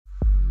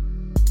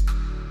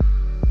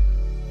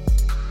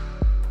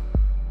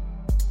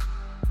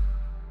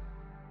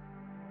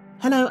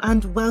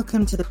and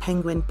welcome to the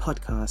Penguin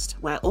Podcast,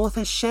 where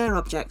authors share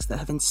objects that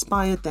have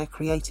inspired their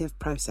creative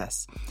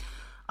process.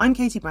 I'm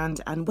Katy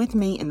Brand, and with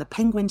me in the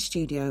Penguin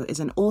studio is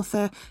an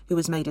author who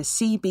was made a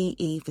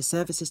CBE for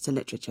services to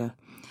literature.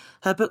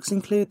 Her books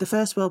include the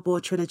First World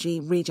War trilogy,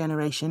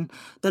 Regeneration,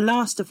 the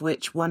last of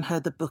which won her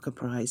the Booker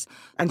Prize.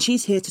 And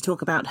she's here to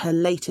talk about her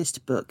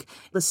latest book,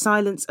 The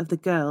Silence of the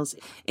Girls.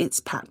 It's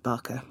Pat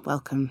Barker.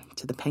 Welcome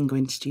to the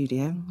Penguin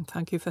studio.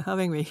 Thank you for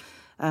having me.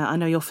 I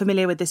know you're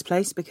familiar with this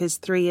place because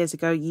 3 years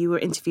ago you were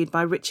interviewed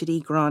by Richard E.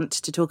 Grant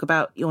to talk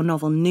about your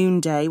novel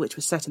Noonday, which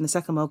was set in the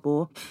Second World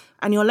War.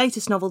 And your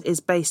latest novel is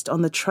based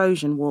on the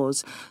Trojan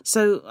Wars.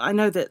 So I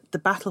know that the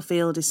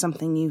battlefield is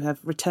something you have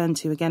returned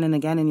to again and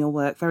again in your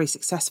work very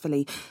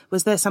successfully.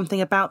 Was there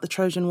something about the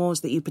Trojan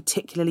Wars that you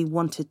particularly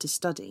wanted to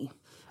study?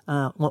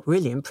 What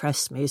really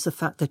impressed me is the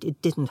fact that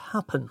it didn't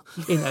happen.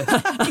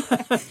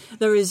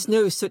 There is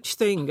no such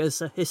thing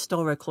as a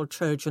historical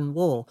Trojan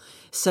War.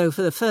 So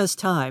for the first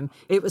time,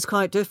 it was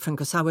quite different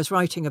because I was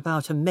writing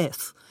about a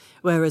myth.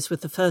 Whereas with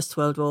the First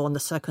World War and the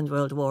Second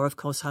World War, of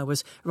course, I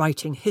was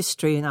writing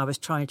history and I was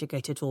trying to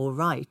get it all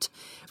right.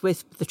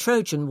 With the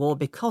Trojan War,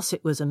 because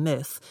it was a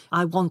myth,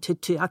 I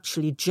wanted to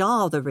actually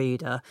jar the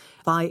reader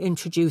by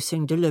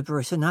introducing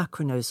deliberate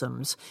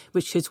anachronisms,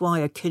 which is why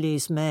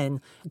Achilles'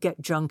 men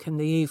get drunk in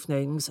the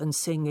evenings and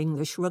sing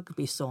English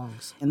rugby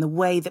songs. And the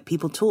way that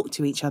people talk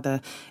to each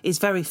other is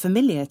very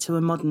familiar to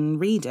a modern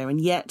reader,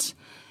 and yet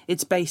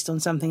it's based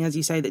on something, as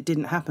you say, that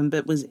didn't happen,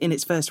 but was in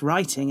its first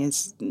writing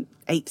is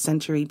 8th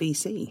century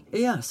BC.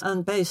 Yes,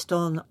 and based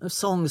on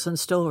songs and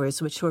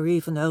stories which were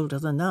even older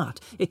than that.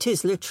 It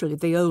is literally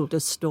the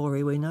oldest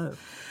story we know.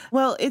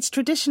 Well, it's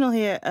traditional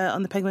here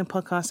on the Penguin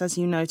Podcast, as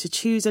you know, to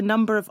choose a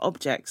number of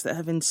objects that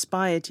have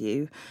inspired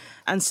you.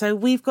 And so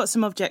we've got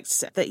some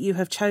objects that you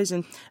have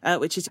chosen,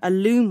 which is a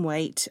loom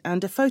weight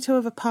and a photo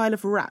of a pile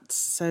of rats.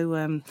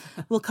 So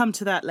we'll come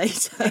to that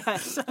later.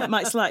 Yes. That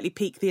might slightly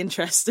pique the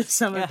interest of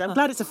some of them. I'm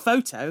glad it's a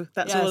photo.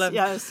 That's yes, all.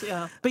 Yes,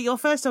 yeah. But your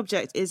first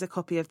object is a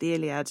copy of the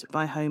Iliad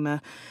by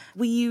Homer.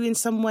 Were you in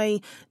some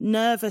way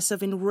nervous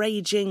of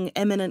enraging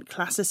eminent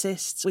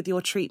classicists with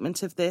your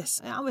treatment of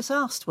this? I was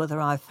asked whether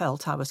I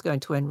felt I was going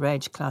to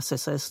enrage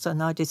classicists,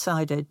 and I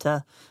decided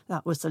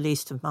that was the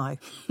least of my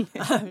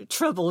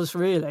troubles,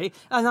 really.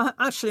 And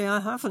I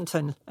haven't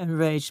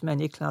enraged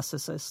many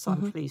classicists,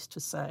 I'm pleased to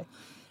say.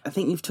 I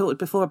think you've talked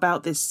before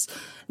about this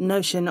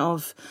notion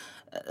of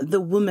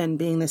the woman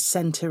being the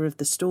centre of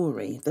the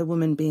story, the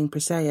woman being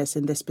Briseis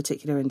in this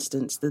particular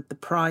instance, the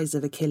prize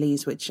of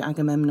Achilles, which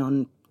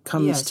Agamemnon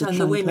comes to and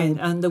try the women, and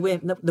claim. and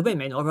the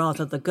women, or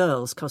rather the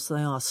girls, because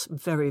they are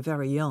very,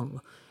 very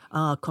young,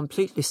 are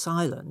completely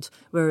silent,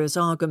 whereas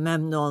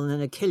Agamemnon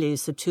and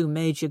Achilles, the two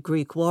major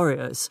Greek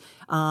warriors,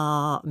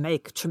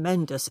 make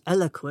tremendous,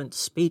 eloquent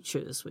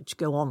speeches which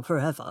go on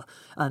forever,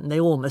 and they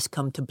almost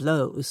come to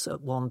blows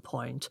at one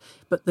point.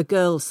 But the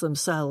girls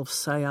themselves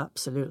say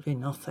absolutely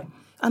nothing.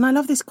 And I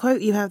love this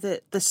quote you have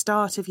that the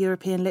start of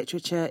European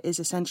literature is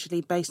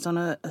essentially based on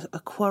a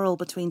quarrel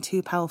between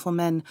two powerful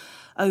men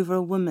over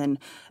a woman,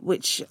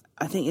 which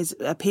I think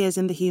appears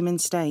in The Human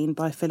Stain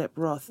by Philip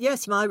Roth.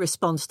 Yes, my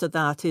response to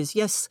that is,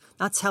 yes,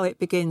 that's how it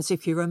begins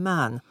if you're a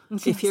man.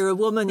 Yes. If you're a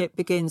woman, it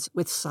begins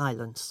with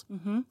silence.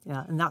 Mm-hmm.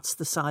 Yeah, and that's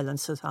the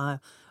silence that I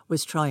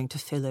was trying to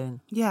fill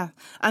in. Yeah,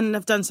 and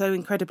have done so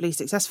incredibly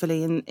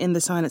successfully in The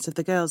Silence of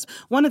the Girls.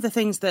 One of the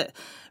things that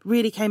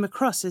really came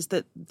across is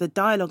that the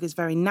dialogue is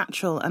very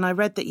natural, and I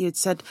read that you had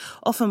said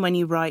often when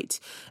you write,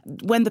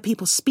 when the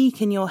people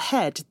speak in your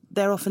head,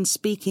 they're often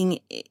speaking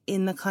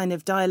in the kind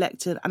of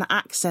dialect and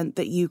accent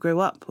that you grew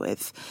up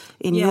with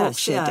in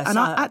Yorkshire. Yes, and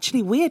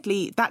actually,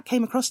 weirdly, that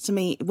came across to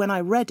me when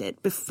I read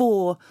it,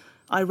 before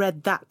I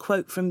read that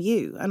quote from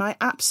you, and I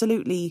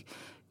absolutely...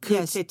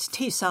 Yes, it's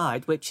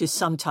Teesside, which is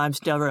sometimes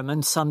Durham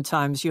and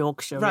sometimes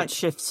Yorkshire. Right. It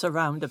shifts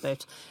around a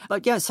bit.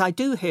 But yes, I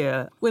do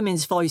hear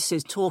women's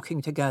voices talking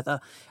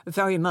together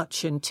very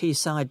much in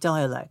Teesside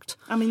dialect.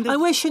 I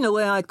wish in a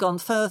way I'd gone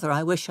further.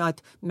 I wish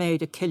I'd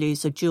made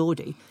Achilles a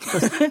Geordie,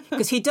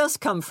 because he does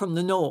come from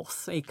the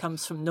north. He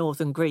comes from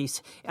northern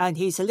Greece, and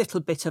he's a little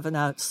bit of an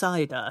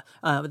outsider.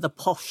 The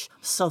posh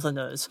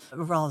southerners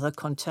are rather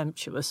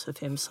contemptuous of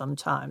him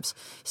sometimes.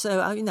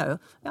 So,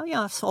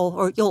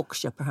 or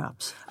Yorkshire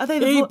perhaps. Are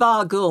they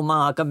Bargum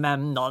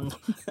Agamemnon.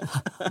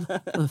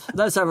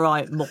 There's a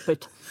right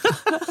muppet.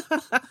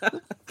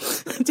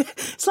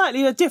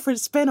 Slightly a different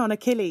spin on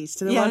Achilles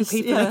to the one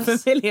people are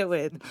familiar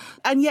with.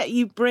 And yet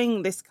you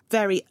bring this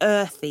very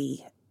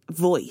earthy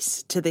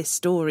voice to this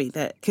story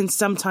that can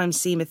sometimes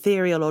seem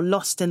ethereal or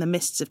lost in the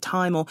mists of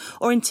time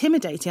or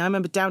intimidating. I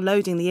remember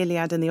downloading the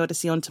Iliad and the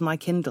Odyssey onto my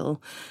Kindle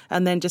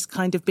and then just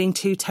kind of being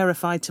too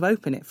terrified to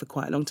open it for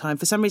quite a long time.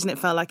 For some reason, it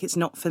felt like it's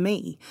not for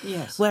me.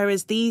 Yes.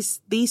 Whereas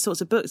these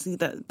sorts of books,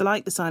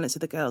 like The Silence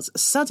of the Girls,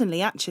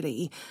 suddenly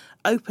actually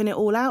open it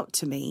all out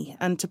to me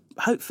and to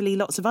hopefully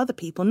lots of other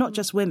people, not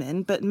just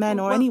women, but men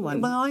or anyone.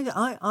 Well,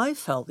 I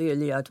felt the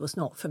Iliad was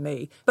not for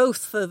me,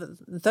 both for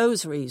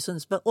those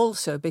reasons, but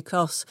also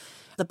because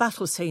The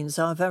battle scenes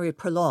are very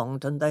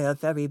prolonged and they are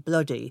very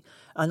bloody.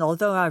 And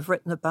although I've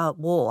written about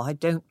war, I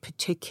don't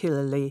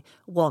particularly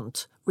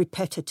want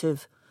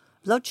repetitive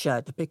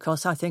bloodshed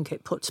because I think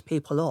it puts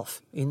people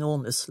off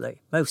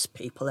enormously, most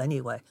people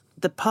anyway.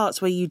 The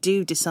parts where you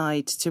do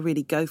decide to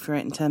really go for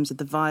it in terms of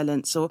the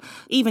violence, or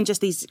even just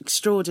these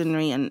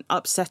extraordinary and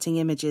upsetting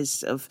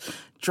images of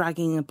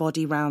dragging a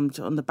body round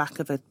on the back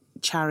of a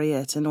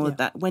chariot and all of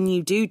that, when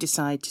you do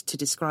decide to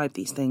describe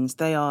these things,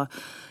 they are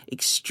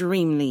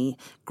extremely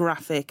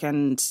graphic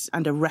and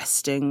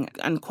arresting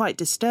and quite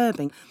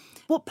disturbing.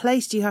 What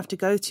place do you have to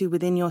go to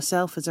within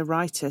yourself as a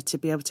writer to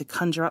be able to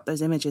conjure up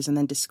those images and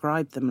then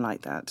describe them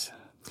like that?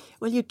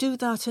 Well, you do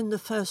that in the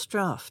first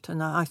draft,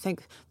 and I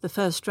think the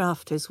first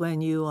draft is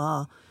when you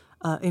are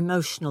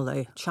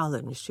emotionally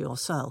challenged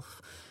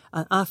yourself.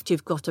 After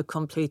you've got a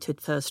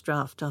completed first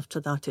draft, after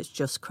that it's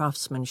just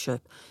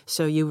craftsmanship.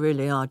 So you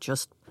really are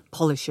just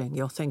polishing.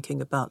 You're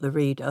thinking about the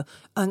reader.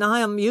 And I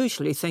am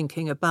usually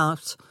thinking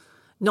about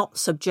not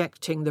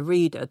subjecting the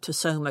reader to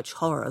so much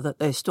horror that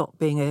they stop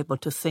being able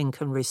to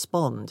think and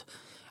respond.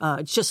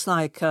 Just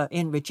like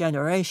in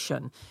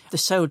Regeneration, the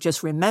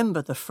soldiers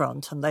remember the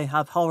front and they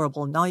have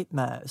horrible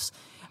nightmares,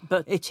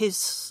 but it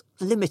is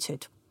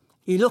limited.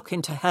 You look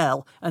into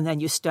hell and then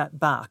you step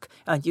back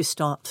and you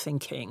start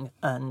thinking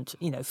and,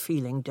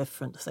 feeling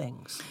different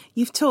things.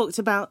 You've talked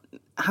about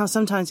how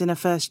sometimes in a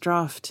first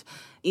draft,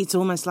 it's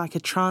almost like a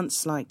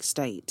trance-like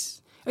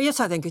state. Oh, yes,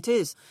 I think it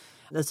is.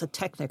 There's a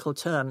technical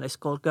term, it's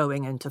called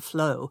going into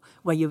flow,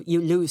 where you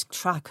lose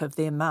track of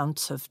the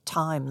amount of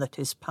time that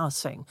is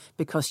passing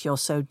because you're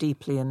so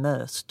deeply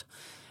immersed.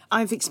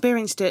 I've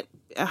experienced it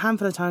a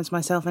handful of times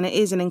myself, and it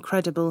is an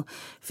incredible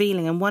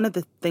feeling. And one of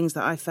the things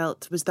that I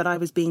felt was that I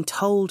was being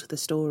told the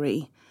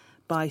story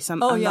by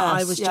some. Oh,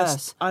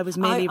 yes, I was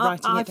merely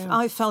writing it down.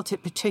 I felt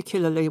it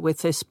particularly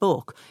with this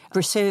book.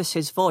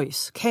 Briseus's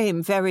voice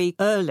came very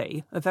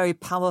early, very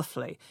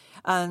powerfully.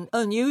 And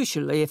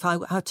unusually, if I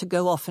had to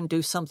go off and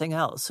do something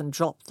else and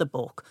drop the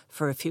book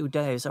for a few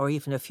days or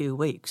even a few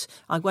weeks,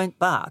 I went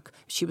back.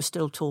 She was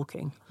still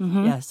talking.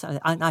 Mm-hmm. Yes,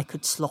 and I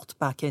could slot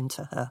back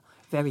into her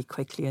very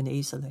quickly and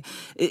easily.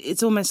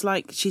 It's almost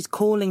like she's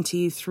calling to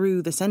you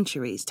through the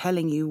centuries,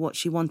 telling you what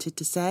she wanted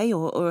to say,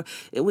 or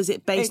was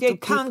it based on...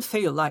 It can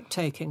feel like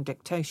taking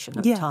dictation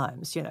at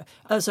times,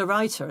 As a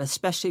writer,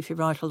 especially if you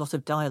write a lot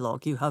of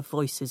dialogue, you have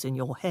voices in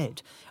your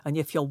head. And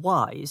if you're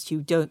wise,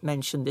 you don't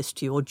mention this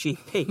to your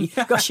GP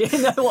because you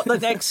know what the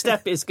next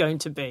step is going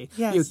to be.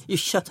 Yes. You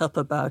shut up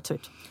about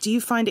it. Do you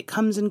find it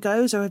comes and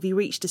goes, or have you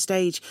reached a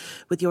stage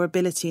with your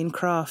ability in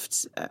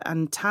craft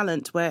and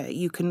talent where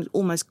you can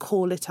almost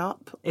call it up?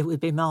 It would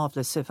be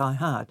marvellous if I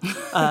had.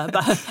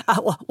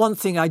 But one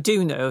thing I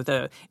do know,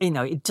 though,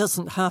 it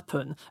doesn't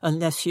happen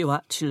unless you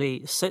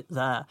actually sit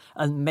there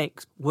and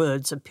make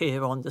words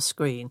appear on the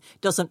screen.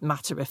 It doesn't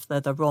matter if they're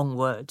the wrong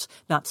words.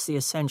 That's the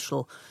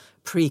essential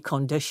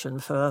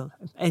precondition for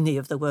any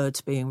of the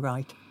words being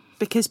right.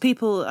 Because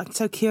people are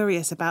so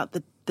curious about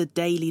the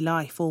daily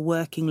life or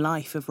working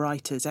life of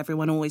writers.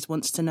 Everyone always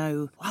wants to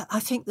know. I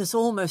think there's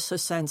almost a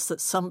sense that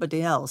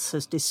somebody else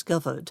has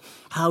discovered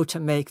how to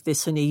make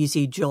this an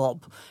easy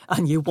job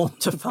and you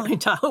want to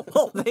find out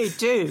what they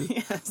do.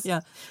 Yes. Yeah.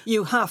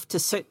 You have to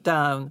sit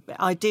down,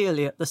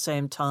 ideally at the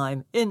same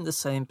time, in the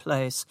same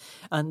place.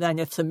 And then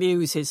if the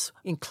muse is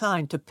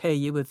inclined to pay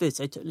you a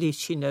visit, at least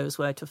she knows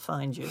where to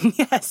find you.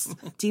 Yes.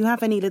 Do you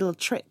have any little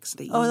tricks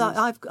that you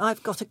use?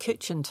 I've got a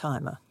kitchen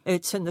timer.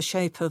 It's in the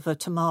shape of a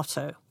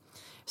tomato.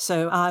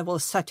 So I will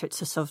set it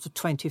to sort of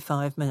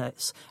 25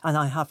 minutes and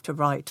I have to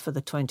write for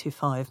the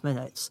 25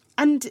 minutes.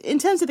 And in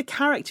terms of the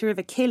character of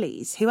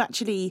Achilles, who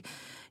actually,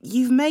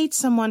 you've made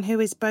someone who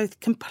is both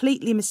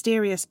completely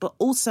mysterious but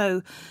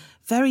also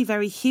very,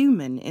 very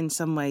human in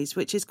some ways,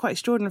 which is quite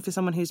extraordinary for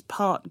someone who's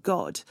part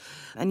God.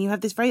 And you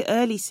have this very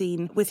early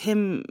scene with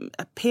him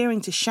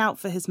appearing to shout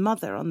for his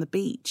mother on the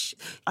beach.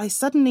 I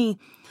suddenly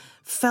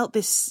felt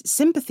this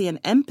sympathy and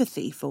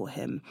empathy for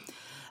him.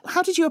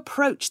 How did you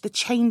approach the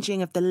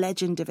changing of the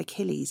legend of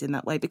Achilles in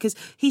that way? Because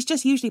he's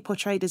just usually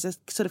portrayed as a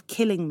sort of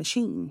killing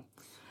machine.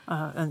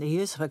 And he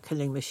is a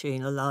killing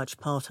machine a large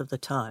part of the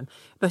time.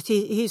 But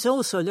he's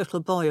also a little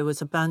boy who was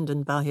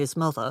abandoned by his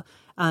mother,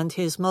 and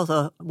his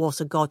mother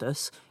was a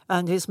goddess,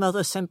 and his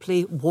mother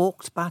simply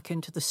walked back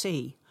into the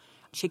sea.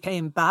 She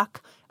came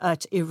back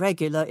at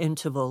irregular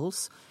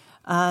intervals,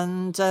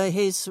 and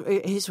his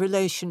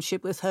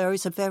relationship with her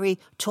is a very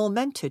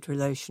tormented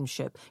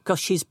relationship because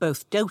she's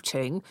both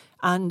doting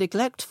and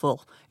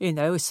neglectful.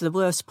 It's the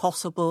worst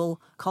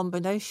possible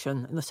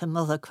combination that a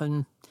mother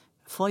can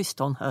foist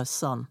on her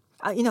son.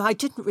 I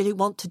didn't really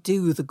want to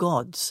do the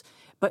gods,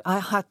 but I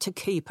had to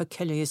keep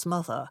Achilles'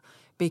 mother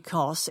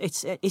because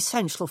it's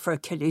essential for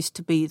Achilles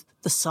to be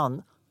the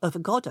son of a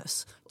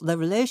goddess. The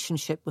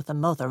relationship with the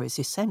mother is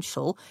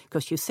essential,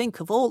 because you think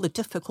of all the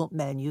difficult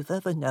men you've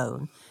ever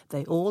known,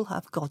 they all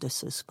have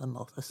goddesses for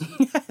mothers.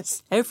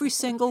 Yes. Every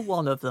single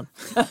one of them.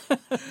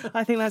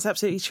 I think that's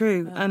absolutely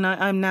true. Yeah. And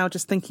I'm now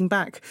just thinking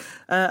back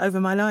over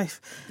my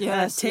life.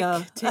 Yes, tick.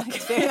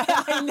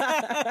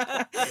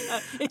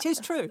 It is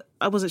true.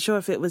 I wasn't sure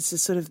if it was a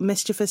sort of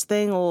mischievous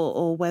thing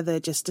or whether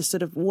just a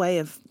sort of way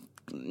of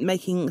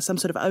making some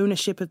sort of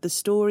ownership of the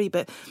story,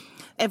 but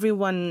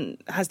everyone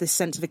has this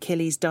sense of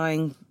Achilles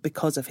dying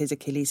because of his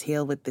Achilles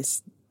heel with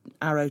this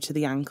arrow to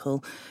the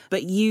ankle.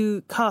 But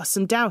you cast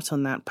some doubt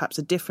on that, perhaps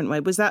a different way.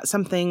 Was that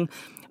something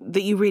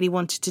that you really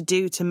wanted to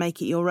do to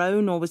make it your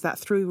own, or was that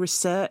through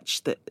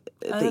research that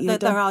you had done?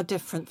 There are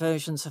different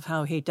versions of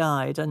how he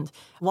died, and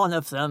one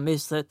of them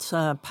is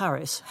that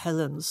Paris,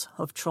 Helen's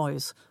of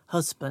Troy's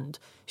husband,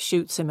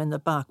 shoots him in the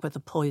back with a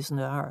poisoned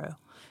arrow,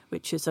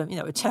 which is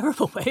a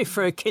terrible way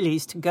for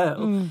Achilles to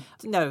go.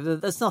 No,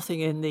 there's nothing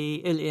in the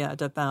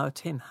Iliad about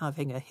him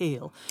having a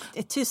heel.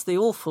 It is the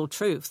awful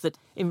truth that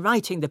in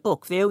writing the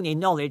book, the only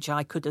knowledge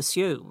I could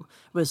assume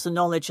was the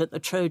knowledge that the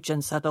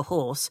Trojans had a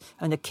horse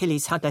and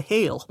Achilles had a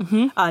heel.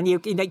 Mm-hmm. And you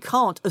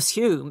can't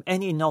assume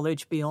any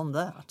knowledge beyond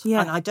that.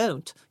 Yeah. And I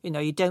don't.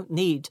 You don't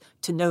need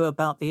to know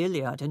about the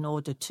Iliad in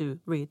order to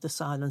read The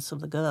Silence of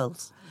the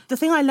Girls. The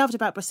thing I loved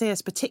about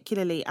Briseis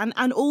particularly,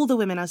 and all the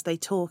women as they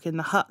talk in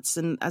the huts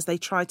and as they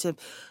try to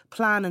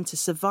plan and to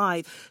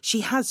survive,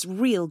 she has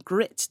real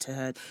grit to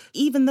her.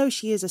 Even though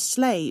she is a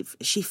slave,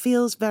 she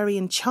feels very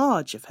in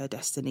charge of her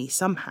destiny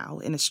somehow,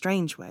 in a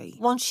strange way.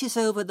 Once she's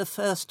over the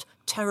first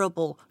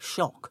terrible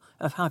shock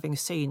of having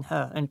seen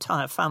her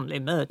entire family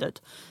murdered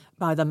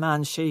by the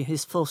man she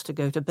is forced to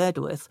go to bed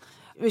with,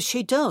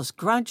 she does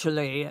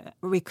gradually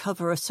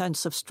recover a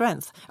sense of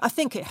strength. I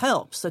think it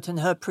helps that in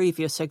her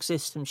previous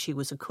existence she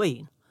was a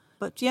queen.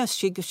 But yes,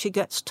 she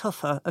gets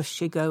tougher as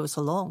she goes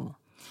along.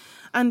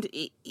 And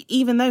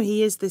even though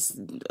he is this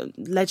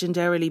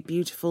legendarily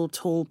beautiful,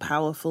 tall,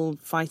 powerful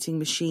fighting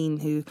machine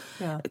who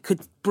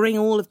could bring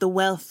all of the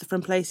wealth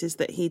from places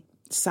that he'd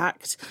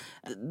sacked,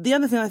 the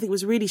other thing I think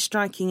was really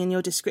striking in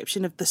your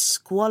description of the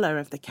squalor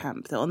of the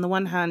camp, that on the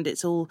one hand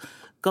it's all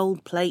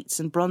gold plates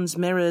and bronze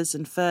mirrors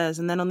and furs,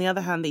 and then on the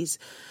other hand these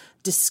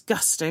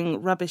disgusting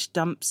rubbish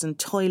dumps and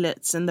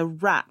toilets, and the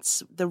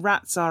rats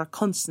are a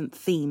constant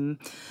theme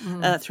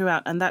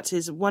throughout, and that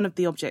is one of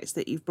the objects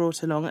that you've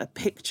brought along, a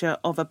picture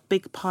of a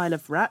big pile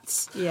of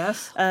rats.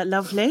 Yes.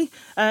 Lovely.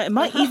 It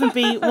might even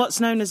be what's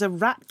known as a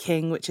rat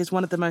king, which is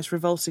one of the most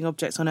revolting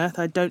objects on earth.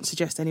 I don't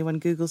suggest anyone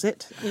Googles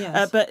it.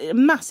 Yes. But a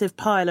massive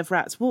pile of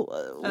rats.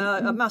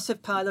 A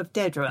massive pile of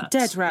dead rats.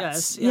 Dead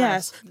rats,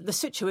 yes. The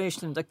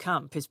situation in the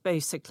camp is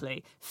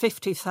basically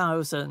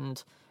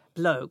 50,000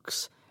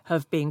 blokes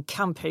have been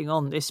camping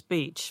on this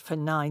beach for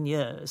 9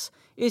 years.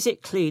 Is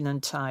it clean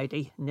and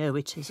tidy? No,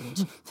 it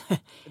isn't.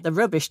 The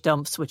rubbish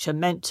dumps, which are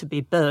meant to be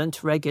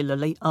burnt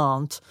regularly,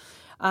 aren't.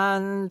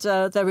 And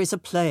there is a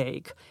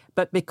plague.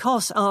 But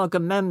because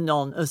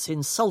Agamemnon has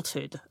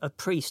insulted a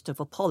priest of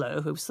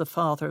Apollo, who's the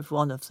father of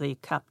one of the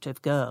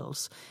captive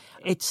girls,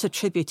 it's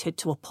attributed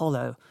to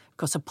Apollo,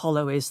 because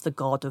Apollo is the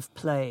god of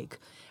plague.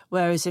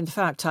 Whereas, in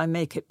fact, I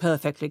make it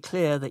perfectly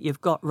clear that you've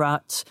got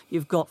rats,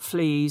 you've got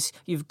fleas,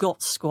 you've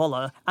got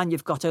squalor, and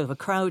you've got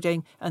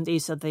overcrowding, and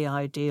these are the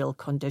ideal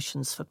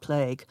conditions for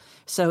plague.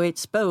 So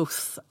it's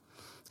both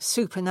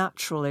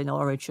supernatural in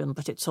origin,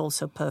 but it's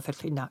also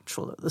perfectly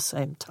natural at the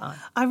same time.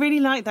 I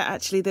really like that,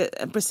 actually, that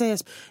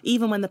Briseis,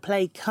 even when the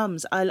plague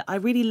comes, I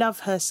really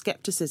love her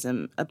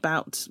scepticism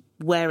about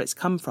where it's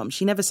come from.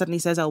 She never suddenly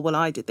says, oh, well,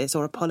 I did this,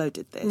 or Apollo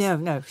did this.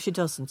 No, she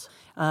doesn't.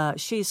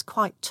 She's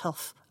quite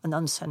tough and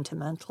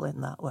unsentimental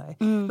in that way.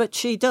 But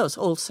she does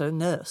also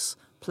nurse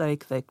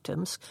plague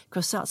victims,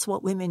 because that's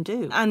what women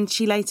do. And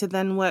she later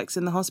then works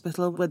in the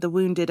hospital where the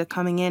wounded are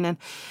coming in, and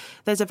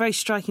there's a very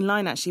striking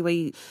line, actually,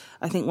 where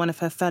I think one of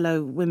her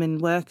fellow women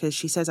workers,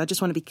 she says, I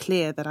just want to be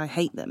clear that I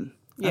hate them.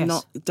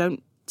 Yes.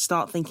 Don't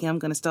start thinking I'm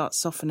going to start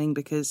softening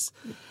because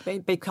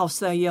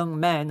they're young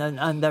men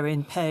and they're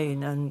in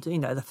pain, and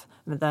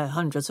they're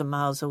hundreds of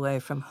miles away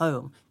from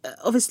home.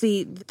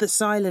 Obviously, the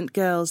silent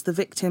girls, the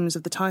victims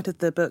of the title of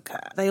the book,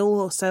 they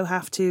all also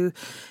have to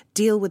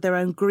deal with their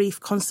own grief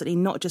constantly,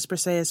 not just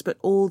Briseis, but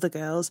all the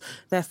girls.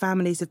 Their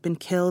families have been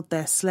killed,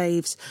 they're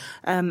slaves.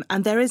 And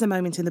there is a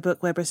moment in the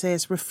book where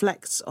Briseis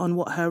reflects on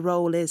what her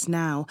role is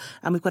now,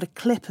 and we've got a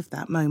clip of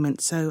that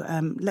moment, so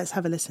let's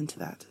have a listen to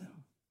that.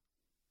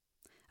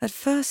 At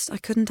first I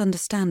couldn't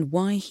understand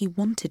why he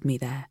wanted me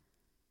there.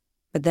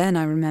 But then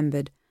I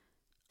remembered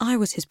I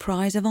was his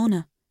prize of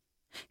honour,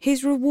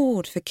 his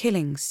reward for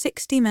killing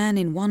 60 men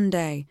in one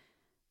day,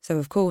 so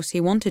of course he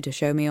wanted to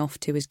show me off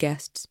to his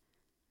guests.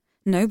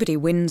 Nobody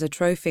wins a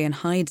trophy and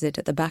hides it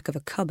at the back of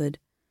a cupboard.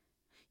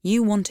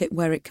 You want it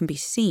where it can be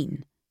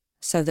seen,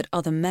 so that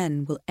other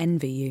men will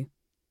envy you.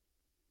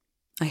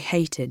 I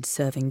hated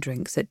serving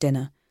drinks at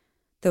dinner,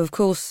 though of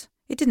course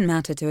it didn't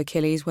matter to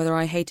Achilles whether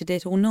I hated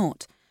it or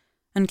not,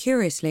 and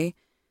curiously,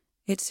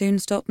 it soon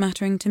stopped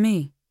mattering to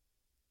me.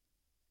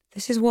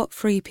 This is what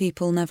free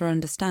people never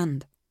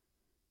understand.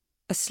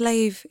 A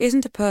slave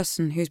isn't a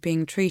person who's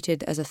being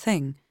treated as a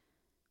thing.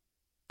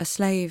 A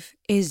slave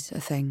is a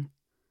thing,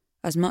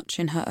 as much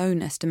in her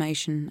own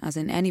estimation as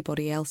in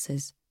anybody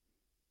else's.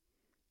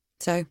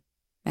 So,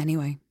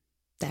 anyway,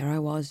 there I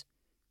was,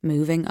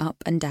 moving up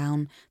and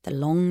down the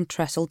long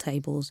trestle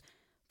tables,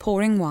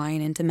 pouring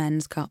wine into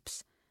men's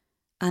cups,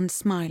 and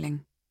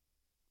smiling.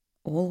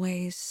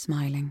 Always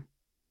smiling.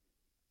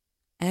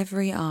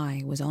 Every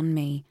eye was on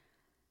me,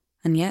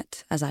 and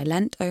yet, as I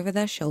leant over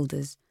their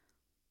shoulders,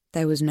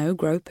 there was no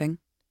groping,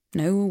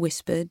 no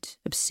whispered,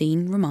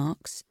 obscene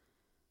remarks.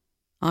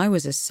 I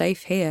was as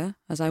safe here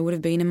as I would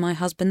have been in my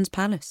husband's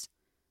palace.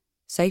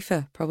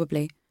 Safer,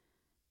 probably,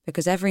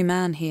 because every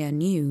man here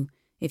knew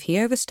if he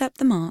overstepped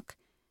the mark,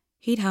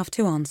 he'd have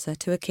to answer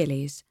to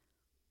Achilles.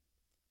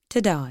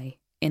 To die,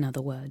 in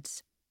other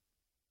words.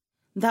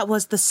 That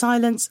was The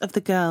Silence of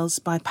the Girls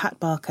by Pat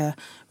Barker,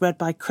 read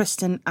by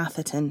Kristen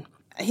Atherton.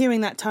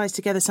 Hearing that ties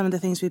together some of the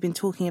things we've been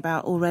talking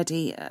about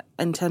already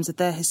in terms of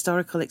their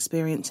historical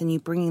experience and you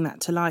bringing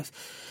that to life.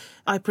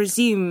 I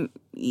presume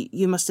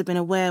you must have been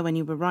aware when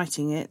you were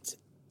writing it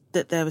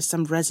that there was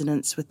some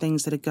resonance with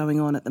things that are going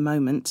on at the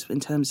moment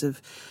in terms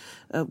of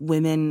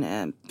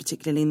women,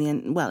 particularly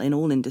in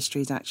all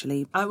industries,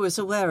 actually. I was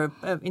aware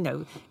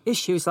of,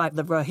 issues like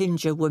the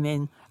Rohingya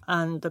women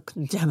and the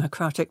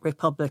Democratic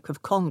Republic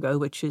of Congo,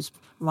 which is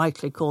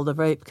rightly called the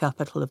rape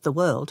capital of the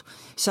world.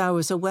 So I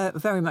was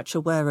very much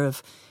aware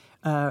of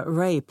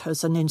rape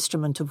as an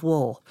instrument of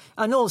war.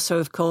 And also,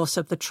 of course,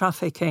 of the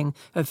trafficking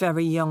of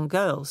very young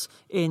girls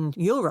in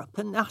Europe.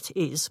 And that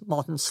is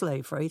modern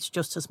slavery. It's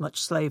just as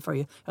much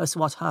slavery as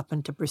what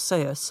happened to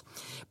Briseis.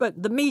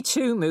 But the Me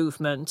Too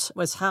movement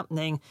was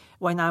happening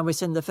when I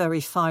was in the very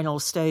final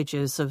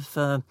stages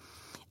of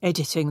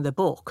editing the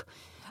book.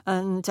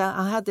 And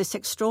I had this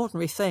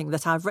extraordinary thing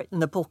that I've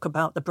written a book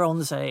about the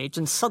Bronze Age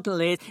and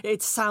suddenly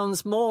it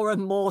sounds more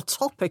and more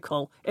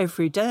topical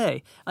every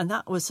day. And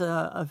that was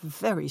a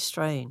very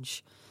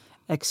strange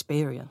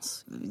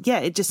experience. Yeah,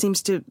 it just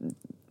seems to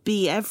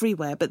be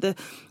everywhere. But at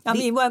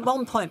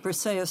one point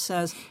Briseis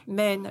says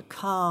men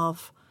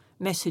carve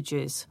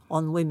messages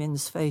on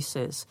women's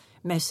faces,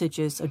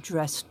 messages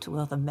addressed to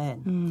other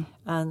men.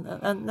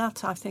 And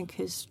that, I think,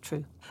 is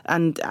true.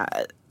 And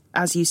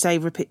as you say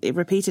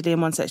repeatedly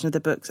in one section of the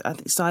book, I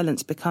think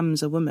silence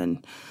becomes a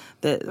woman.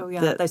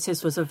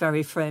 This was a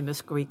very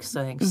famous Greek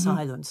saying,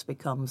 silence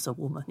becomes a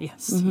woman,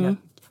 yes. Yeah.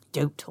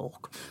 Don't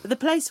talk. The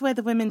place where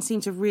the women seem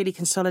to really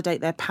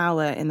consolidate their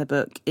power in the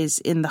book is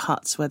in the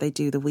huts where they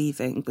do the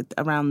weaving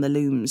around the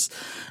looms.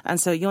 And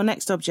so your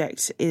next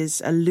object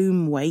is a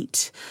loom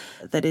weight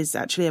that is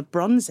actually a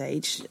Bronze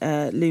Age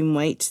loom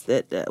weight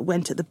that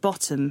went at the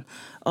bottom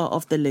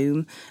of the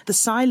loom. The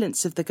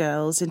silence of the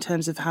girls in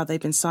terms of how they've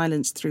been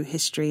silenced through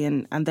history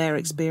and their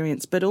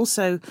experience, but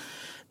also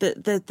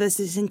there's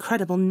this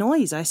incredible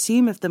noise, I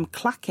assume, of them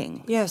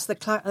clacking. Yes, the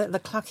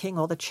clacking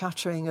or the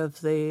chattering of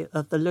the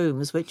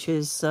looms, which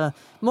is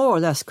more or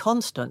less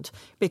constant,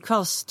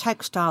 because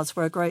textiles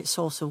were a great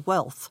source of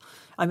wealth.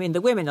 I mean,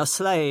 the women are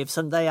slaves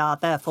and they are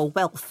therefore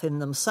wealth in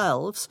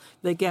themselves.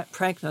 They get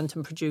pregnant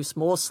and produce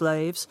more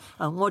slaves.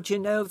 And what do you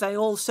know? They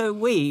also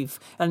weave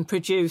and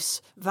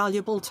produce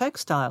valuable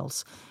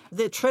textiles.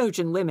 The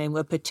Trojan women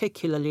were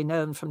particularly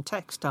known from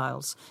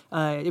textiles.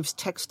 It was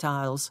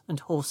textiles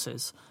and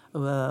horses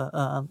were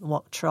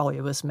what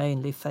Troy was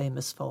mainly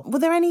famous for. Were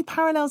there any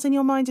parallels in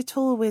your mind at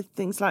all with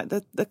things like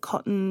the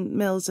cotton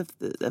mills of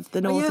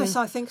the north? Yes,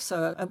 I think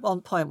so. At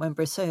one point when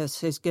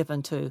Briseis is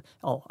given to,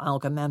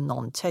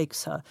 Agamemnon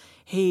takes her,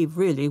 he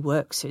really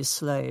works his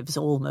slaves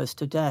almost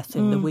to death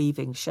in the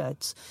weaving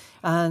sheds.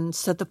 And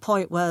to the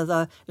point where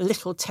the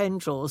little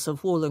tendrils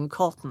of wool and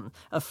cotton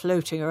are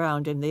floating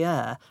around in the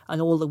air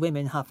and all the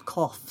women have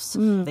coughs.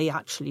 They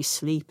actually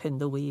sleep in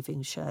the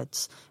weaving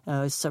sheds,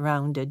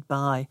 surrounded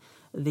by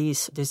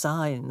these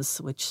designs,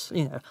 which,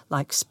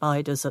 like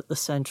spiders at the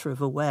centre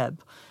of a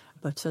web.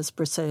 But as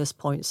Briseis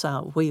points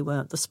out, we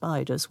weren't the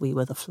spiders, we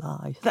were the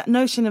flies. That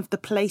notion of the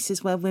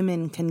places where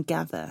women can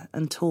gather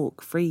and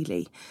talk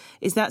freely,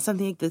 is that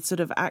something that's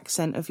sort of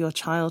accent of your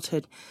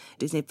childhood?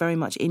 Is it very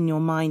much in your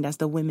mind as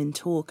the women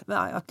talk?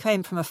 I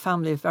came from a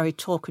family of very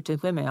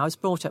talkative women. I was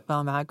brought up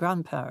by my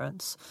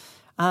grandparents.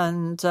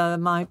 And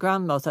my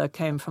grandmother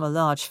came from a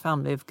large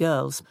family of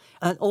girls,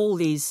 and all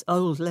these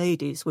old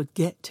ladies would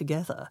get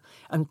together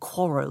and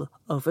quarrel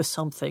over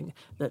something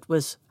that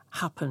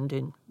happened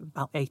in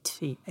about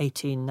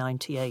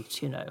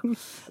 1898,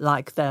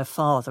 like their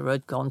father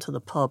had gone to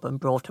the pub and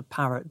brought a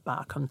parrot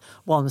back, and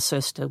one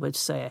sister would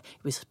say he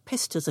was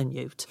pissed as a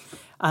newt,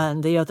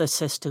 and the other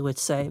sister would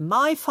say,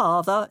 my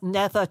father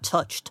never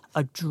touched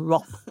a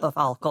drop of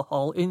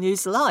alcohol in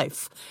his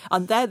life.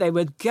 And there they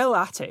would go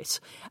at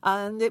it.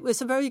 And it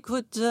was a very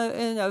good,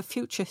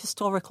 future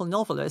historical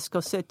novelist,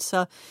 because it's,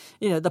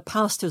 the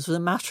past was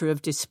a matter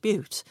of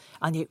dispute,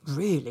 and it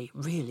really,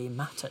 really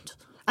mattered.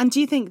 And do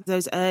you think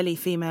those early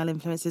female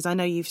influences, I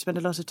know you've spent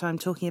a lot of time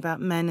talking about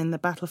men in the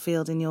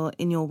battlefield in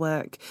your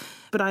work,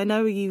 but I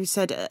know you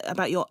said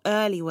about your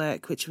early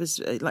work, which was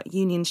like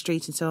Union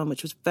Street and so on,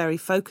 which was very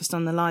focused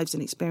on the lives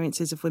and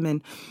experiences of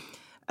women.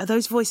 Are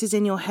those voices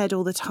in your head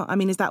all the time? I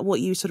mean, is that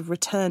what you sort of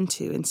return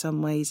to in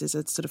some ways as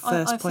a sort of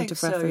first point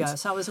of reference?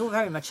 Yes. I was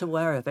very much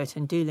aware of it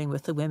in dealing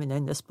with the women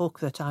in this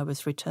book that I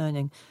was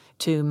returning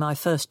to my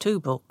first two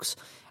books,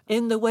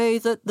 in the way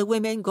that the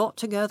women got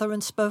together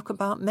and spoke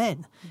about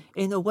men,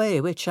 in a way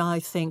which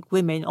I think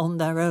women on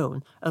their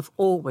own have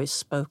always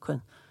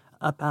spoken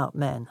about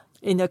men,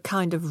 in a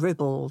kind of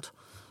ribald,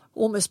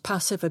 almost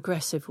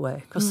passive-aggressive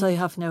way, because they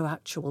have no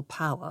actual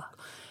power.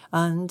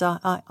 And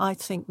I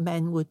think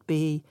men would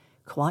be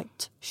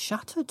quite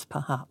shattered,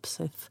 perhaps,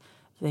 if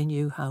they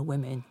knew how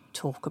women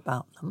talk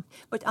about them.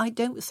 But I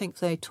don't think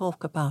they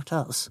talk about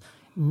us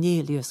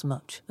nearly as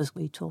much as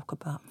we talk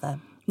about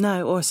them.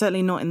 No, or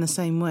certainly not in the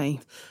same way.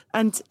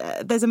 And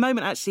there's a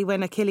moment, actually,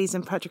 when Achilles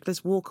and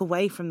Patroclus walk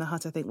away from the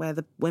hut, I think, where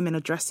the women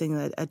are dressing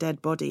a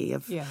dead body.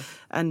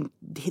 And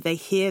they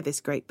hear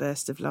this great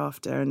burst of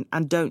laughter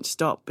and don't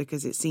stop,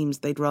 because it seems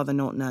they'd rather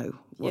not know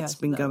what's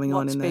been going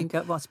on in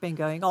there. What's been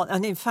going on.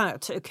 And in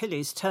fact,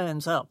 Achilles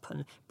turns up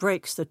and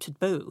breaks the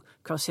taboo,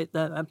 because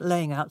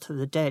laying out to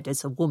the dead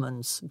is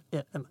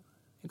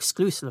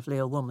exclusively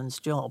a woman's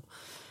job.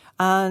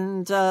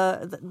 And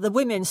the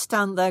women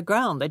stand their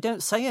ground. They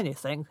don't say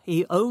anything.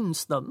 He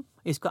owns them.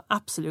 He's got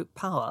absolute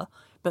power.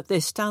 But they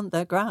stand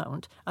their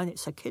ground, and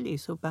it's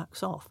Achilles who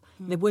backs off.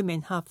 The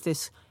women have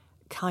this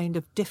kind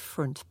of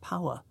different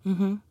power,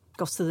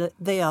 because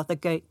they are the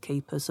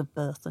gatekeepers of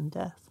birth and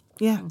death.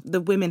 Yeah,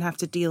 the women have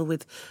to deal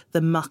with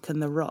the muck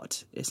and the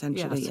rot,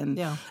 essentially.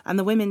 Yes, and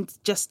the women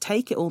just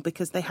take it all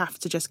because they have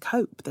to just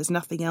cope. There's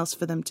nothing else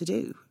for them to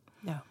do.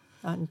 Yeah,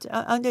 and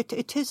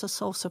it is a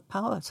source of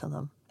power to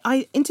them.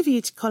 I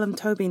interviewed Colm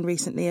Tobin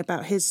recently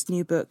about his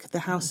new book, The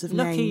House of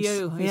Names. Lucky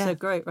you. He's a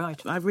great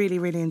writer. I really,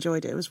 really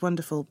enjoyed it. It was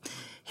wonderful.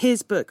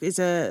 His book is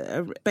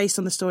based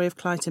on the story of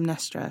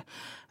Clytemnestra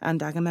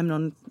and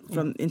Agamemnon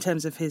in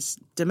terms of his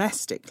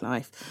domestic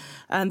life.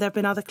 And there have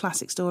been other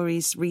classic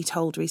stories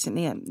retold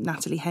recently.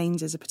 Natalie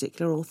Haynes is a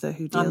particular author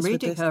who deals with this. I'm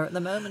reading her at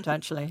the moment,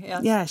 actually.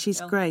 Yes. Yeah,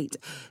 she's great.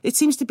 It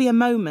seems to be a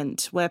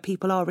moment where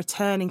people are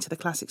returning to the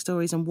classic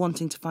stories and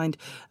wanting to find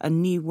a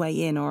new way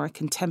in, or a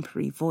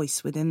contemporary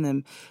voice within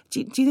them. Do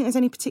you think there's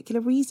any particular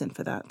reason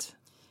for that?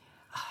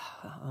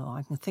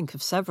 I can think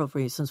of several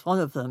reasons. One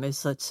of them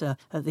is that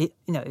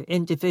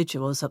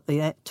individuals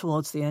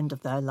towards the end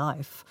of their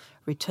life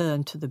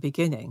return to the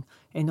beginning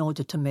in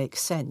order to make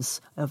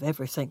sense of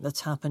everything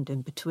that's happened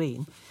in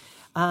between.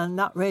 And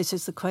that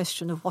raises the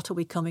question of, what are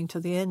we coming to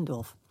the end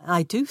of?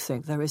 I do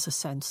think there is a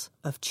sense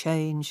of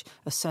change,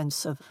 a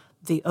sense of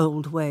the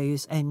old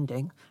ways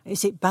ending.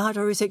 Is it bad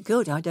or is it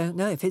good? I don't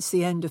know. If it's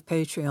the end of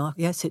patriarchy,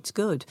 yes, it's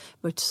good.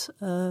 But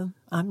I'm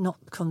not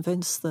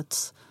convinced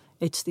that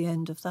it's the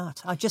end of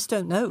that. I just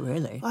don't know,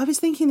 really. I was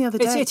thinking the other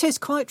day... It is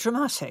quite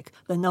dramatic,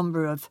 the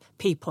number of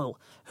people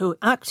who,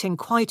 acting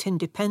quite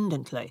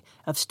independently,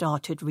 have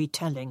started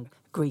retelling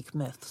Greek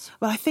myths.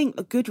 Well, I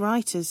think good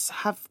writers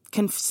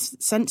can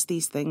sense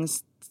these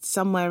things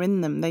somewhere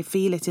in them. They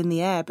feel it in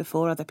the air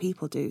before other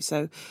people do.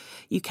 So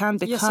you can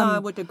become... Yes, I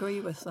would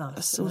agree with that.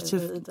 A sort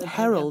of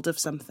herald of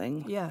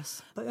something.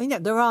 Yes.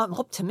 But there are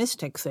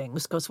optimistic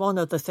things, because one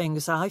of the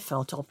things I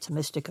felt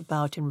optimistic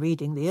about in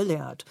reading the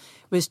Iliad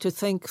was to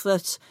think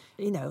that,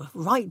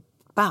 right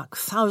back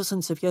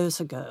thousands of years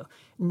ago,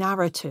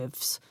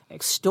 narratives,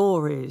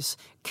 stories,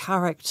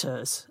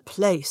 characters,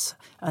 place,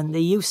 and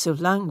the use of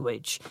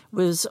language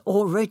was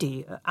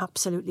already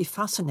absolutely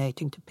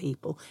fascinating to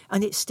people,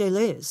 and it still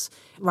is.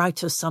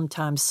 Writers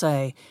sometimes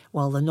say,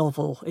 well, the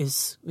novel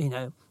is,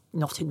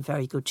 not in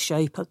very good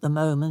shape at the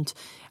moment.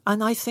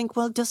 And I think,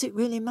 well, does it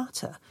really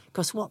matter?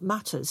 Because what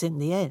matters in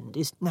the end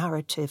is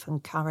narrative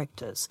and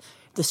characters,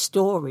 the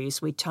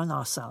stories we tell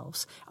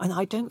ourselves. And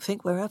I don't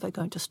think we're ever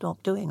going to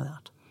stop doing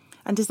that.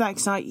 And does that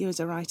excite you as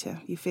a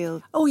writer, you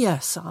feel? Oh,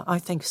 yes, I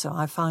think so.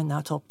 I find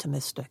that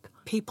optimistic.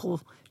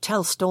 People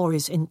tell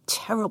stories in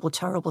terrible,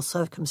 terrible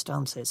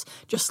circumstances,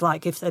 just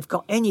like if they've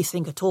got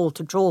anything at all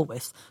to draw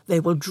with, they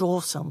will draw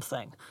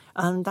something.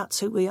 And that's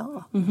who we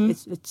are. Mm-hmm.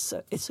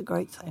 It's a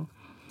great thing.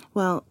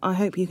 Well, I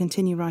hope you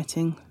continue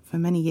writing for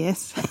many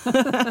years.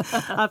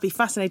 I'll be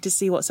fascinated to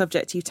see what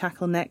subject you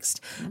tackle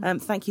next.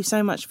 Thank you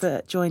so much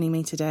for joining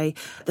me today.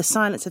 The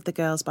Silence of the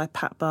Girls by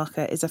Pat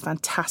Barker is a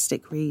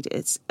fantastic read.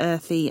 It's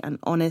earthy and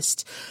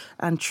honest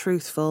and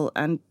truthful,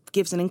 and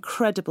gives an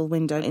incredible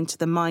window into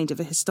the mind of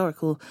a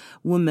historical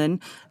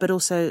woman, but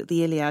also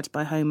the Iliad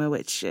by Homer,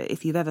 which,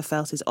 if you've ever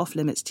felt is off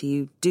limits to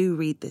you, do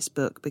read this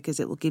book, because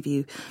it will give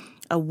you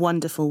a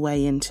wonderful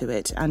way into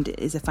it, and it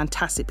is a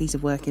fantastic piece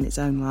of work in its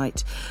own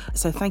right.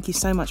 So thank you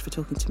so much for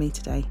talking to me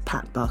today,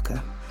 Pat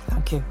Barker.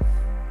 Thank you.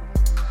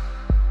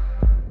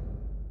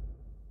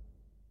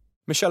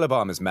 Michelle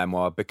Obama's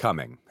memoir,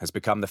 Becoming, has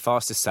become the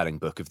fastest-selling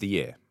book of the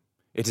year.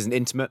 It is an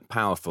intimate,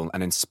 powerful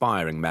and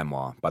inspiring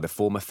memoir by the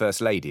former First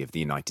Lady of the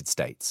United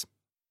States.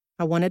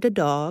 I wanted a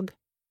dog.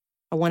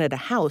 I wanted a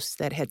house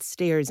that had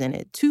stairs in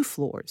it, 2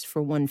 floors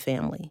for one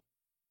family.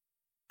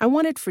 I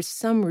wanted, for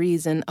some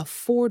reason, a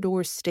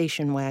 4-door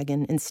station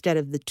wagon instead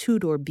of the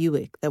 2-door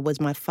Buick that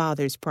was my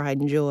father's pride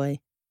and joy.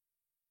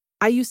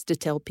 I used to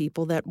tell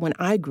people that when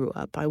I grew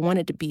up, I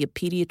wanted to be a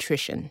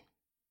pediatrician.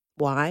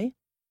 Why?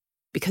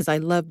 Because I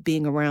loved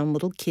being around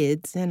little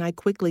kids, and I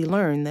quickly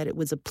learned that it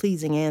was a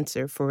pleasing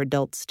answer for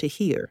adults to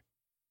hear.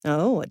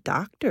 Oh, a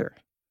doctor.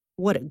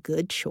 What a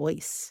good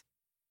choice.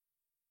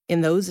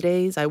 In those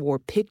days, I wore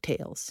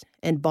pigtails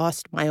and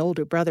bossed my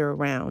older brother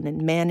around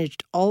and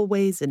managed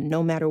always and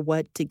no matter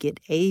what to get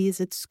A's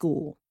at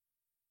school.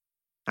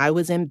 I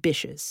was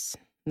ambitious,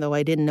 though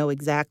I didn't know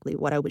exactly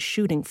what I was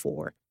shooting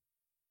for.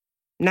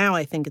 Now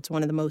I think it's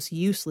one of the most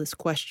useless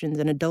questions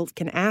an adult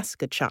can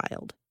ask a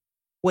child.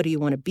 What do you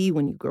want to be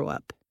when you grow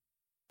up?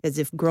 As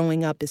if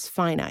growing up is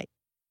finite.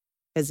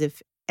 As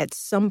if at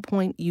some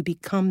point you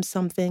become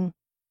something,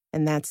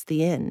 and that's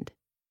the end.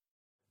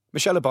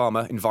 Michelle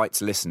Obama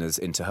invites listeners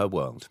into her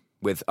world.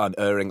 With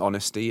unerring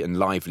honesty and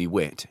lively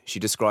wit, she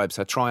describes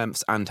her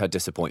triumphs and her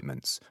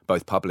disappointments,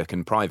 both public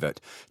and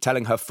private,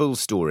 telling her full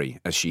story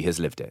as she has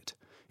lived it,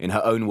 in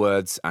her own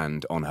words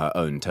and on her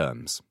own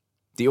terms.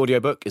 The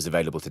audiobook is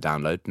available to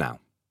download now.